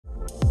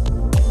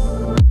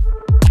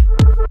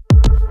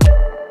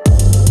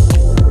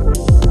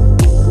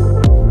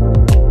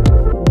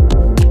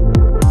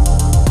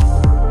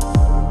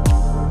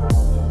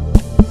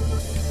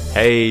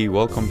Hey,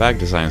 welcome back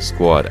Design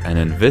Squad, and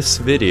in this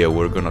video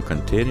we're gonna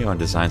continue on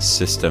design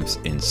systems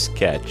in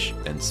Sketch,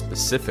 and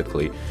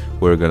specifically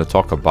we're gonna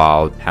talk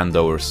about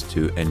handovers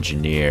to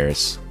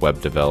engineers, web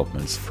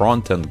developments,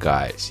 front-end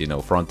guys,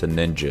 front-end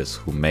ninjas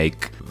who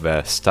make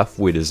the stuff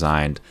we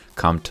designed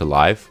come to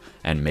life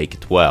and make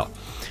it well.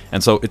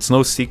 And so it's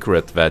no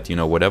secret that,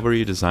 whatever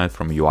you design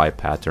from UI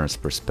patterns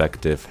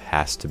perspective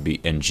has to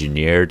be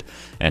engineered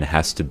and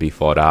has to be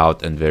thought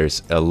out. And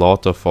there's a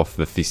lot of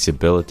the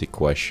feasibility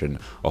question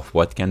of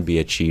what can be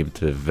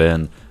achieved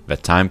within the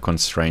time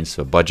constraints,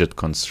 the budget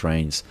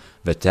constraints,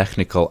 the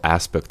technical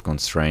aspect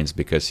constraints,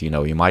 because,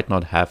 you might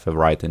not have the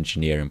right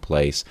engineer in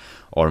place,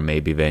 or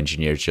maybe the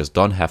engineers just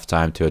don't have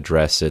time to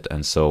address it.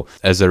 And so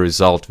as a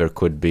result, there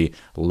could be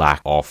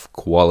lack of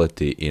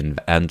quality in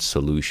the end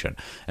solution.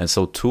 And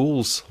so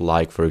tools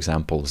like, for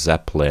example,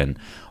 Zeplin,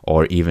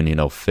 or even,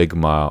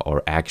 Figma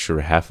or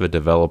Axure have the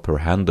developer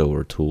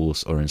handover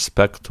tools or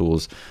inspect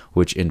tools,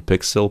 which in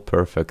pixel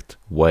perfect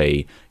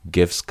way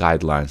gives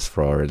guidelines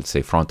for, let's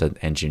say, front-end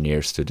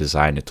engineers to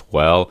design it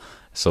well.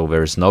 So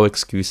there's no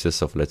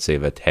excuses of, let's say,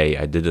 that, hey,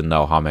 I didn't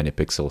know how many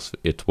pixels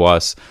it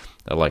was,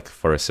 like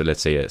for,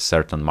 let's say, a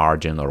certain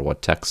margin, or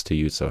what text to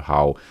use, or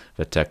how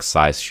the text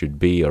size should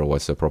be, or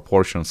what's the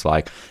proportions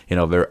like.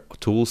 There are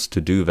tools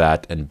to do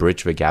that and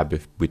bridge the gap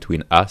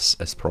between us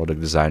as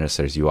product designers,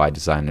 as UI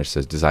designers,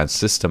 as design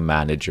system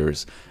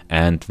managers,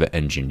 and the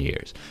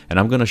engineers. And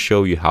I'm going to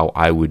show you how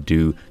I would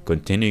do,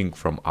 continuing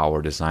from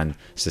our design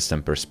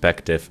system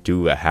perspective,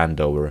 do a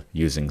handover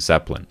using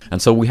Zeplin.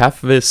 And so we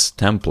have this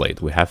template,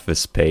 we have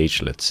this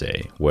page, let's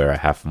say, where I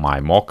have my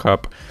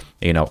mockup.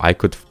 I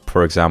could,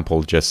 for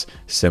example, just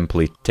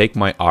simply take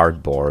my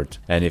artboard,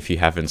 and if you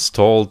have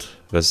installed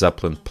the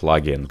Zeplin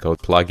plugin, go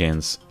to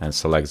plugins and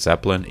select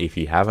Zeplin. If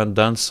you haven't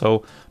done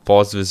so,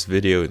 pause this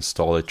video,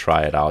 install it,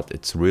 try it out.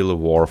 It's really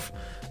worth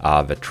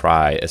the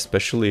try,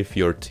 especially if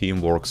your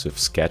team works with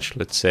Sketch,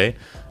 let's say,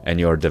 and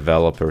your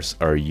developers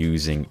are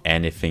using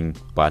anything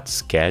but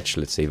Sketch.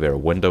 Let's say they're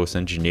Windows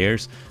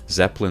engineers.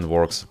 Zeplin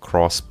works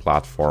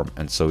cross-platform,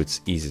 and so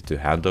it's easy to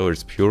handover.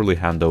 It's purely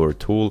handover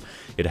tool.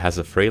 It has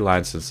a free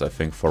license, I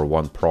think, for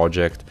one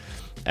project,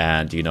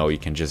 and you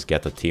can just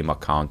get a team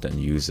account and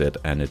use it,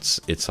 and it's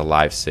a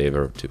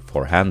lifesaver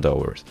for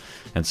handovers.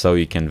 And so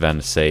you can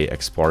then say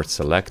export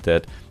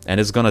selected,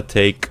 and it's gonna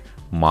take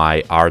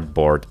my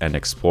artboard and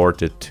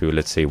export it to,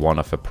 let's say, one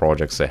of the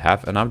projects I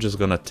have, and I'm just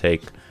gonna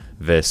take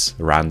this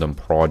random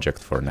project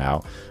for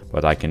now,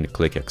 but I can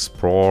click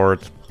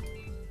export,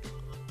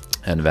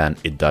 and then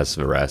it does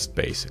the rest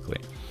basically.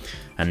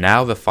 And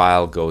now the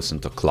file goes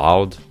into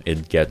cloud,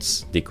 it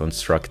gets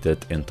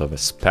deconstructed into the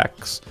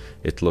specs.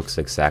 It looks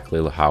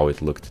exactly how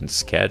it looked in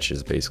Sketch.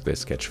 It's basically a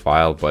Sketch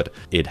file, but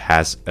it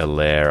has a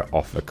layer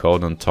of the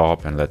code on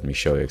top, and let me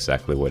show you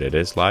exactly what it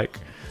is like.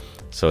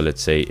 So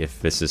let's say if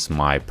this is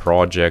my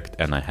project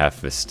and I have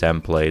this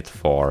template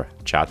for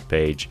chat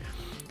page,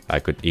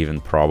 I could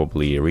even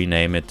probably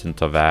rename it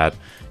into that.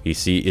 You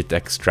see it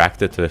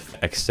extracted with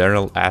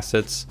external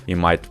assets. You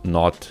might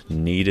not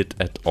need it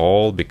at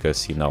all,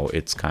 because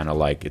it's kind of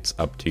like, it's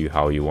up to you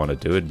how you want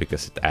to do it,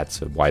 because it adds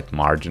white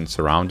margins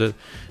around it.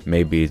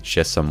 Maybe it's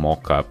just a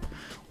mock-up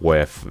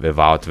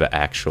without the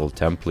actual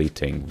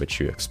templating which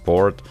you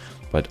export,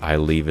 but I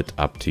leave it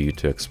up to you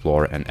to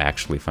explore and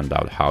actually find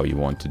out how you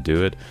want to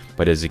do it.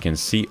 But as you can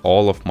see,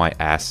 all of my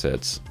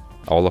assets,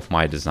 all of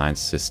my design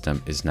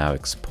system is now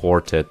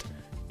exported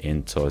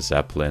into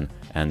Zeplin,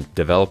 and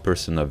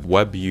developers in a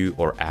web view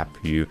or app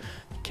view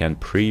can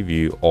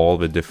preview all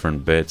the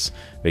different bits.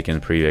 They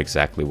can preview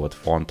exactly what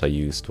font I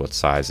used, what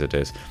size it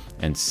is,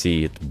 and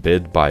see it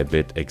bit by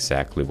bit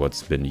exactly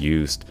what's been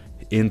used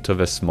into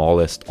the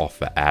smallest of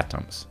the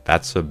atoms.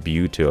 That's the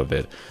beauty of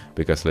it,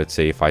 because let's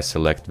say if I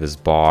select this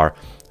bar,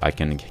 I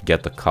can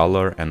get the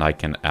color, and I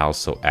can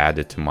also add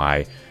it to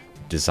my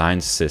design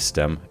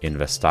system in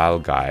the style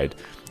guide.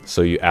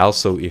 So you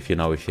also, if you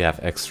have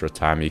extra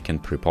time, you can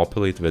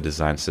pre-populate the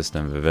design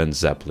system within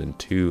Zeplin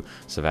too,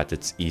 so that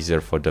it's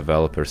easier for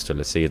developers to,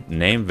 let's say,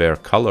 name their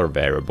color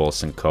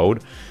variables in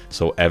code.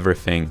 So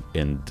everything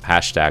in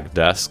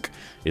 #dusk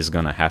is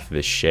gonna have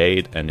this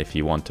shade, and if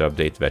you want to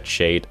update that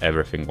shade,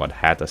 everything what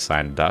had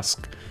assigned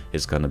dusk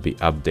is gonna be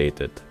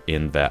updated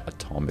in that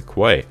atomic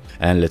way.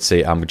 And let's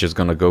say I'm just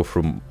gonna go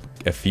through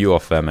a few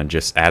of them and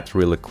just add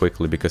really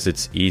quickly, because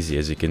it's easy.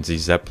 As you can see,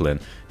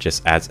 Zeplin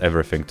just adds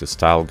everything to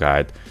style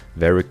guide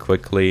very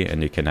quickly,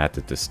 and you can add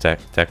it to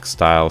text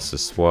styles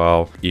as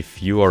well.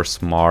 If you are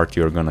smart,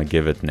 you're gonna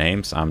give it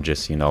names. I'm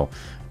just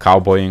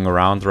cowboying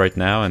around right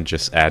now and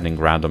just adding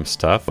random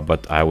stuff,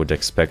 but I would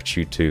expect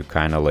you to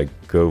kind of like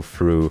go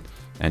through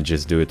and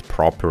just do it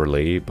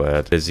properly.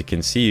 But as you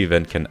can see, you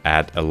then can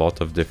add a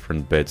lot of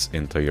different bits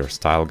into your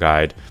style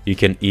guide. You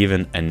can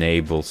even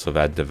enable so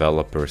that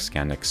developers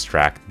can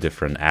extract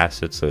different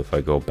assets. So if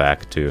I go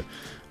back to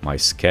my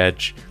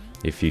Sketch,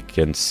 if you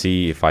can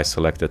see, if I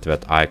selected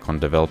that icon,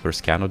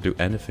 developers cannot do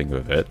anything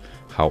with it.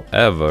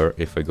 However,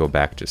 if I go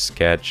back to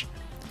Sketch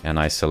and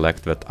I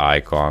select that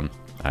icon,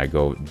 I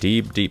go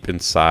deep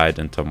inside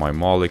into my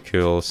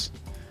molecules,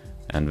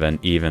 And then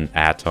even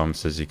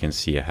atoms, as you can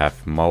see, I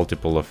have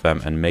multiple of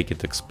them, and make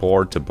it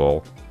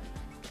exportable.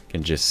 You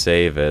can just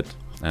save it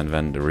and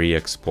then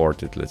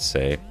re-export it, let's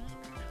say.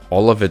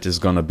 All of it is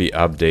going to be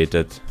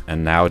updated,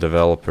 and now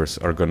developers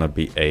are going to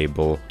be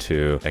able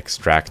to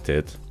extract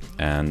it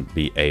and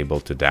be able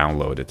to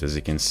download it. As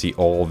you can see,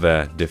 all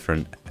the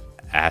different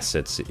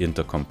assets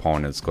into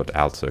components got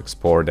also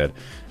exported.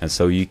 And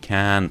so you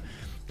can,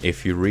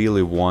 if you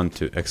really want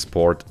to,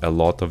 export a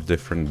lot of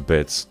different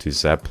bits to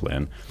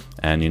Zeplin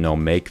and, you know,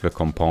 make the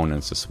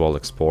components as well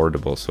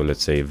exportable. So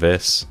let's say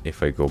this,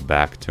 if I go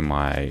back to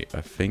my,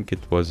 I think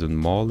it was in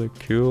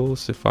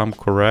molecules, if I'm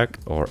correct,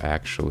 or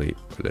actually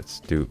let's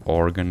do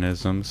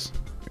organisms,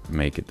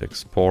 make it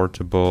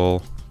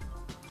exportable,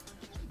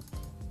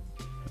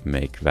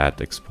 make that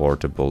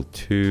exportable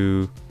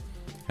too.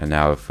 And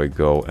now if I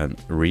go and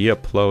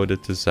re-upload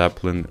it to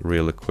Zeplin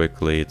really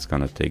quickly, it's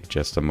gonna take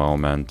just a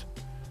moment.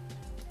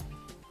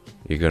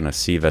 You're gonna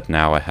see that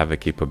now I have a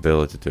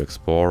capability to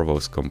export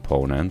those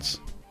components.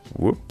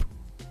 Whoop.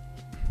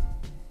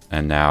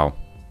 And now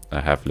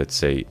I have, let's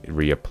say,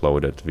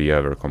 re-uploaded the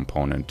other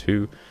component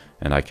too,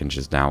 and I can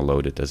just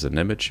download it as an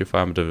image if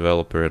I'm a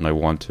developer and I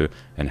want to,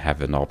 and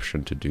have an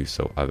option to do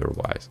so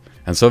otherwise.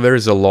 And so there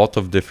is a lot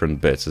of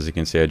different bits. As you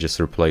can see, I just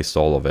replaced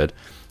all of it,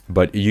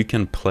 but you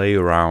can play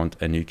around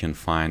and you can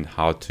find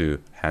how to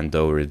hand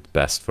over it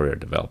best for your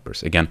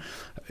developers. Again,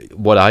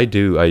 what I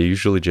do, I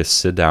usually just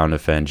sit down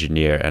with an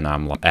engineer and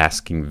I'm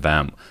asking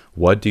them,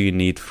 what do you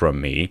need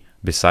from me?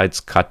 Besides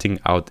cutting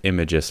out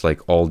images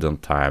like olden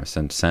times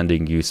and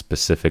sending you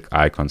specific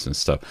icons and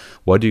stuff,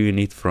 what do you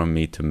need from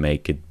me to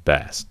make it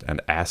best?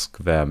 And ask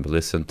them,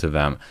 listen to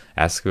them,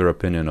 ask their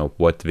opinion of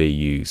what they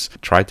use.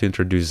 Try to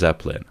introduce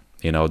Zeplin.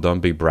 You know, don't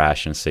be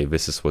brash and say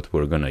this is what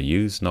we're gonna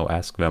use. No,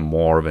 ask them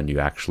more than you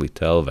actually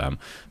tell them.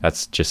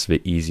 That's just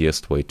the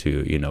easiest way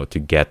to, you know, to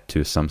get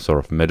to some sort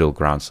of middle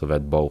ground so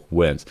that both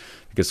wins.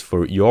 Because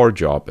for your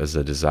job as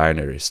a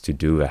designer is to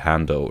do a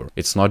handover.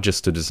 It's not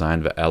just to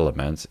design the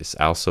elements, it's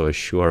also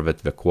assure that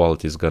the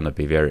quality is gonna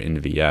be there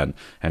in the end.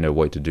 And a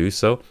way to do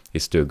so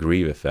is to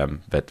agree with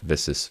them that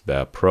this is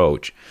the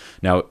approach.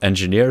 Now,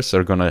 engineers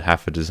are gonna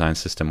have a design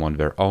system on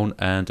their own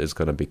end. It's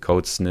gonna be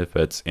code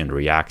snippets in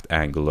React,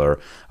 Angular,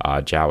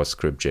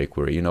 JavaScript,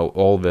 jQuery, you know,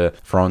 all the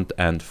front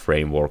end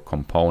framework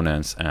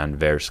components,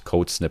 and there's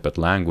code snippet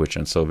language.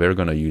 And so they're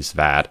gonna use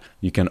that.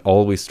 You can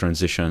always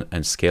transition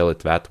and scale it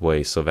that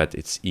way so that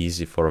it's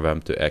easy for them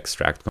to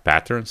extract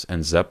patterns,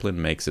 and Zeplin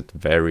makes it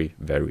very,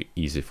 very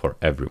easy for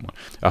everyone.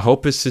 I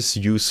hope this is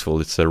useful.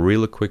 It's a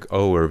really quick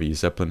overview.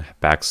 Zeplin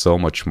packs so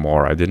much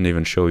more. I didn't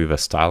even show you the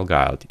style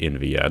guide in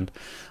the end,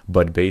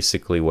 but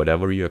basically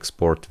whatever you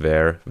export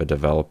there, the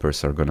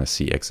developers are gonna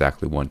see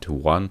exactly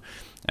one-to-one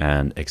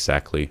and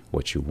exactly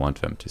what you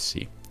want them to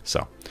see.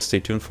 So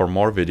stay tuned for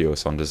more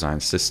videos on design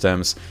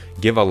systems.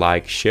 Give a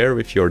like, share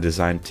with your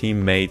design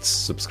teammates,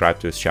 subscribe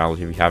to this channel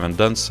if you haven't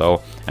done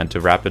so, and to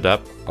wrap it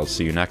up, I'll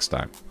see you next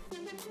time.